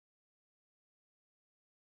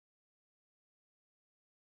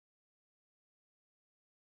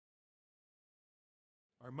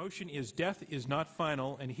Our motion is death is not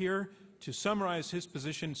final, and here to summarize his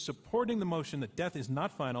position supporting the motion that death is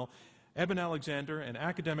not final, Eben Alexander, an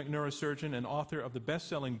academic neurosurgeon and author of the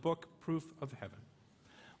best-selling book, Proof of Heaven.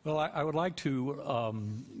 Well, I would like to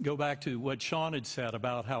go back to what Sean had said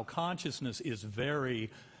about how consciousness is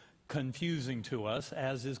very confusing to us,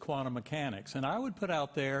 as is quantum mechanics. And I would put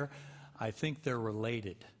out there, I think they're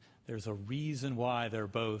related. There's a reason why they're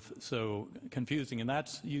both so confusing, and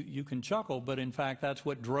that's, you can chuckle, but in fact that's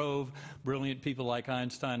what drove brilliant people like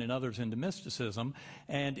Einstein and others into mysticism.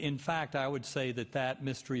 And in fact, I would say that that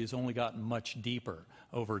mystery has only gotten much deeper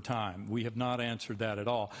over time. We have not answered that at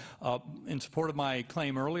all. In support of my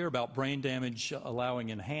claim earlier about brain damage allowing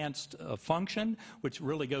enhanced function, which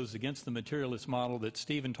really goes against the materialist model that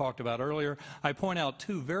Stephen talked about earlier, I point out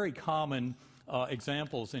two very common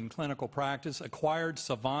examples in clinical practice: acquired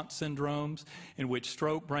savant syndromes, in which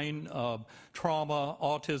stroke, brain trauma,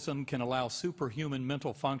 autism can allow superhuman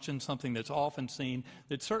mental function, something that's often seen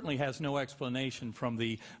that certainly has no explanation from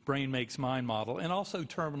the brain makes mind model, and also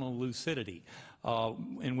terminal lucidity,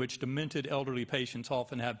 in which demented elderly patients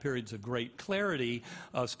often have periods of great clarity,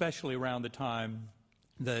 especially around the time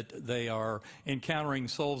that they are encountering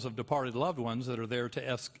souls of departed loved ones that are there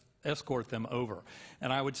to escort them over.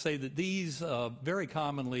 And I would say that these very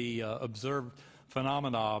commonly observed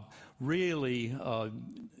phenomena really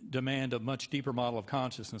demand a much deeper model of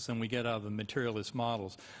consciousness than we get out of the materialist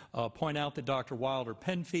models. Point out that Dr. Wilder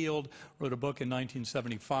Penfield wrote a book in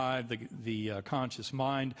 1975, The Conscious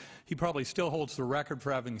Mind. He probably still holds the record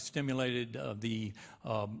for having stimulated the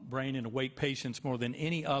brain in awake patients more than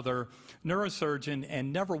any other neurosurgeon,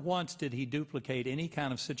 and never once did he duplicate any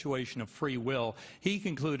kind of situation of free will. He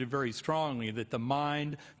concluded very strongly that the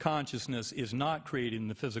mind consciousness is not created in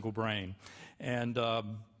the physical brain. And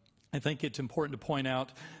I think it's important to point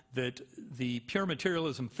out that the pure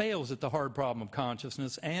materialism fails at the hard problem of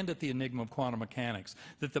consciousness and at the enigma of quantum mechanics,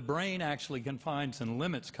 that the brain actually confines and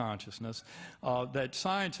limits consciousness, that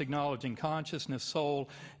science acknowledging consciousness, soul,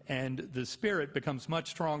 and the spirit becomes much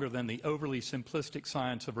stronger than the overly simplistic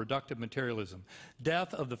science of reductive materialism.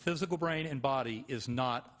 Death of the physical brain and body is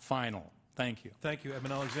not final. Thank you. Thank you,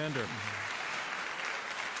 Eben Alexander.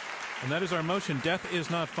 And that is our motion, death is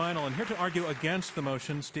not final. And here to argue against the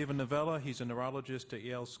motion, Stephen Novella. He's a neurologist at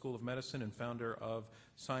Yale School of Medicine and founder of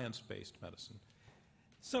Science-Based Medicine.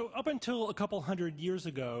 So up until a couple hundred years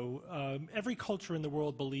ago, every culture in the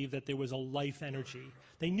world believed that there was a life energy.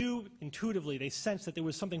 They knew intuitively, they sensed that there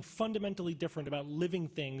was something fundamentally different about living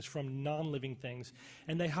things from non-living things.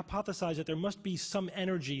 And they hypothesized that there must be some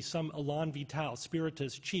energy, some elan vital,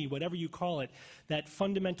 spiritus, chi, whatever you call it, that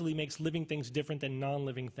fundamentally makes living things different than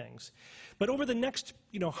non-living things. But over the next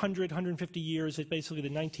 100, 150 years, basically the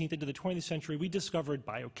 19th into the 20th century, we discovered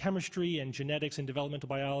biochemistry and genetics and developmental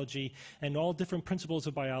biology and all different principles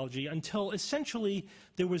of biology until essentially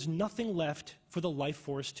there was nothing left for the life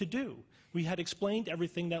force to do. We had explained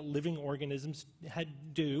everything that living organisms had to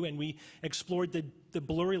do, and we explored the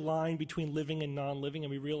blurry line between living and non-living,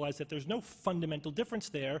 and we realized that there's no fundamental difference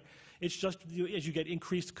there. It's just as you get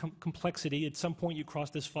increased complexity, at some point you cross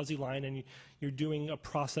this fuzzy line and you're doing a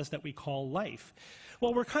process that we call life.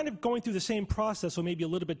 Well, we're kind of going through the same process, or maybe a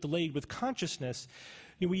little bit delayed, with consciousness.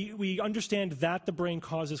 We understand that the brain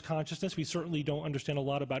causes consciousness. We certainly don't understand a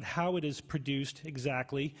lot about how it is produced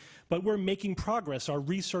exactly, but we're making progress. Our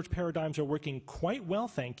research paradigms are working quite well,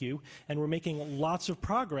 thank you, and we're making lots of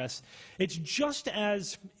progress. It's just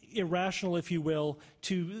as irrational, if you will,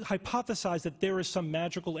 to hypothesize that there is some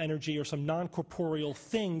magical energy or some non-corporeal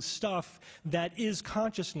thing, stuff, that is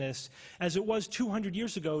consciousness, as it was 200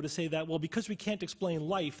 years ago to say that, well, because we can't explain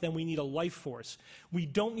life, then we need a life force. We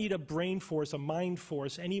don't need a brain force, a mind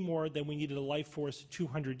force, any more than we needed a life force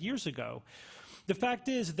 200 years ago. The fact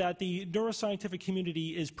is that the neuroscientific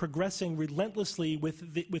community is progressing relentlessly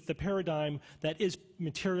with the paradigm that is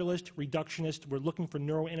materialist, reductionist. We're looking for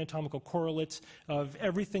neuroanatomical correlates of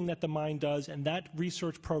everything that the mind does, and that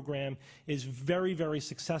research program is very, very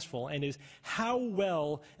successful, and is how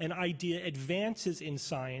well an idea advances in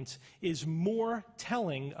science is more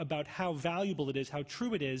telling about how valuable it is, how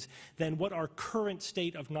true it is, than what our current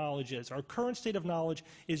state of knowledge is. Our current state of knowledge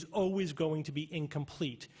is always going to be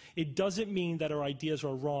incomplete. It doesn't mean that our ideas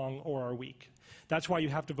are wrong or are weak. That's why you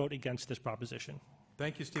have to vote against this proposition.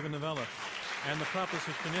 Thank you, Stephen Novella. And the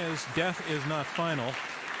proposition is, death is not final.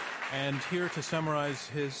 And here to summarize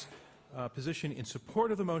his position in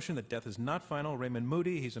support of the motion that death is not final, Raymond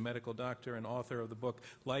Moody. He's a medical doctor and author of the book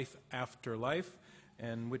Life After Life,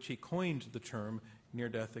 in which he coined the term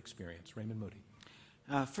near-death experience. Raymond Moody.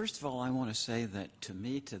 First of all, I want to say that to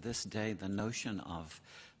me, to this day, the notion of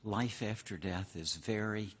life after death is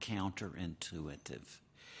very counterintuitive.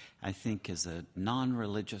 I think as a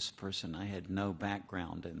non-religious person, I had no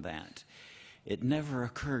background in that. It never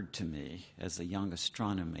occurred to me as a young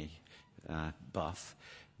astronomy buff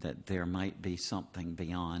that there might be something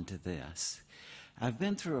beyond this. I've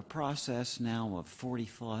been through a process now of 40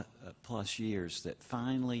 plus years that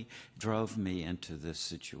finally drove me into this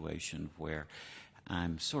situation where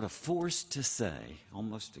I'm sort of forced to say,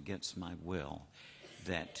 almost against my will,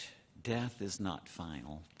 that death is not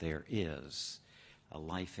final. There is a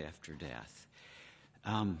life after death.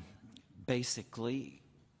 Basically,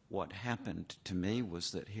 what happened to me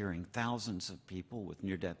was that hearing thousands of people with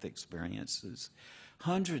near-death experiences,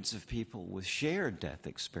 hundreds of people with shared death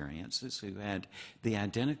experiences who had the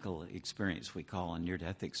identical experience we call a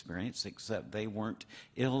near-death experience, except they weren't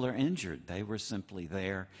ill or injured. They were simply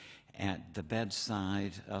there at the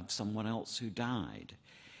bedside of someone else who died.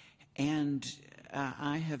 And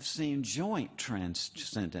I have seen joint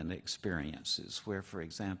transcendent experiences where, for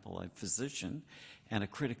example, a physician and a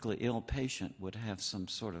critically ill patient would have some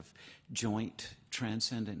sort of joint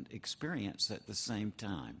transcendent experience at the same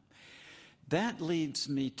time. That leads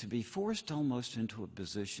me to be forced almost into a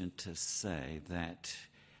position to say that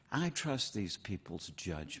I trust these people's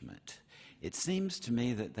judgment. It seems to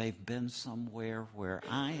me that they've been somewhere where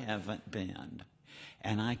I haven't been,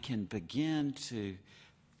 and I can begin to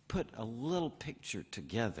put a little picture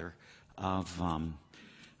together of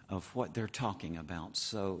what they're talking about.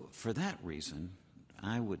 So for that reason,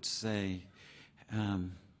 I would say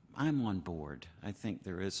I'm on board. I think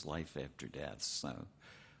there is life after death. So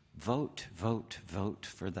vote, vote, vote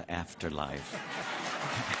for the afterlife.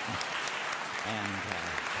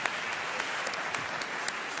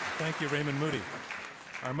 Thank you, Raymond Moody.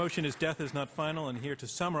 Our motion is death is not final, and here to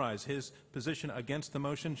summarize his position against the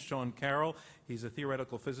motion, Sean Carroll. He's a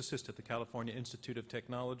theoretical physicist at the California Institute of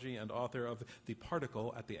Technology and author of The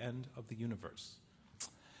Particle at the End of the Universe.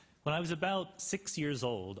 When I was about 6 years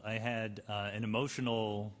old, I had an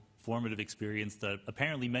emotional, formative experience that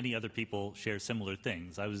apparently many other people share similar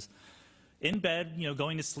things. I was in bed,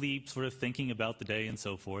 going to sleep, sort of thinking about the day and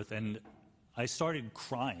so forth, and I started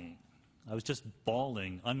crying. I was just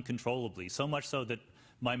bawling uncontrollably, so much so that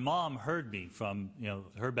my mom heard me from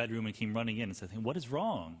her bedroom and came running in and said, "What is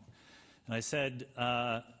wrong?" And I said,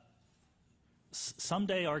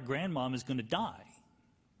 "Someday our grandmom is going to die.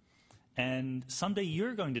 And someday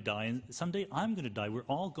you're going to die, and someday I'm going to die. We're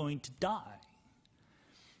all going to die."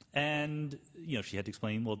 And, she had to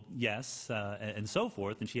explain, well, yes, and so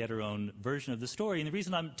forth, and she had her own version of the story. And the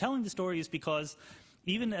reason I'm telling the story is because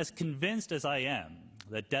even as convinced as I am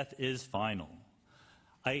that death is final,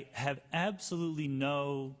 I have absolutely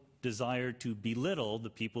no desire to belittle the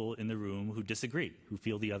people in the room who disagree, who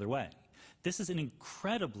feel the other way. This is an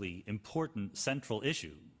incredibly important central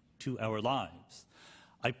issue to our lives.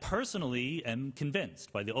 I personally am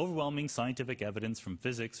convinced by the overwhelming scientific evidence from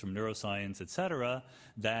physics, from neuroscience, etc.,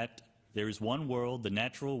 that there is one world, the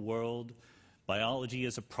natural world. Biology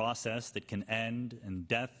is a process that can end, and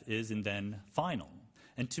death is and then final.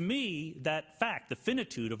 And to me, that fact, the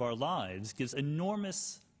finitude of our lives, gives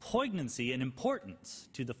enormous poignancy and importance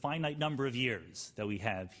to the finite number of years that we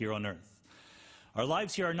have here on Earth. Our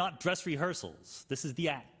lives here are not dress rehearsals. This is the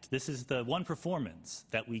act. This is the one performance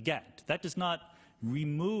that we get. That does not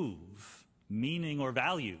remove meaning or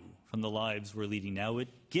value from the lives we're leading now. It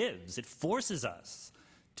gives, it forces us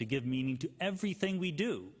to give meaning to everything we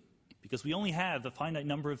do, because we only have a finite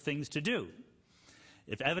number of things to do.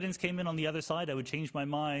 If evidence came in on the other side, I would change my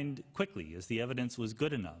mind quickly, as the evidence was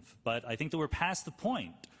good enough. But I think that we're past the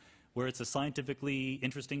point where it's a scientifically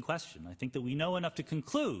interesting question. I think that we know enough to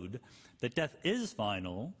conclude that death is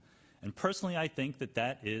final, and personally I think that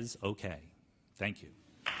that is okay. Thank you.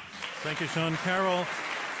 Thank you, Sean Carroll.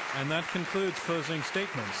 And that concludes closing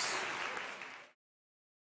statements.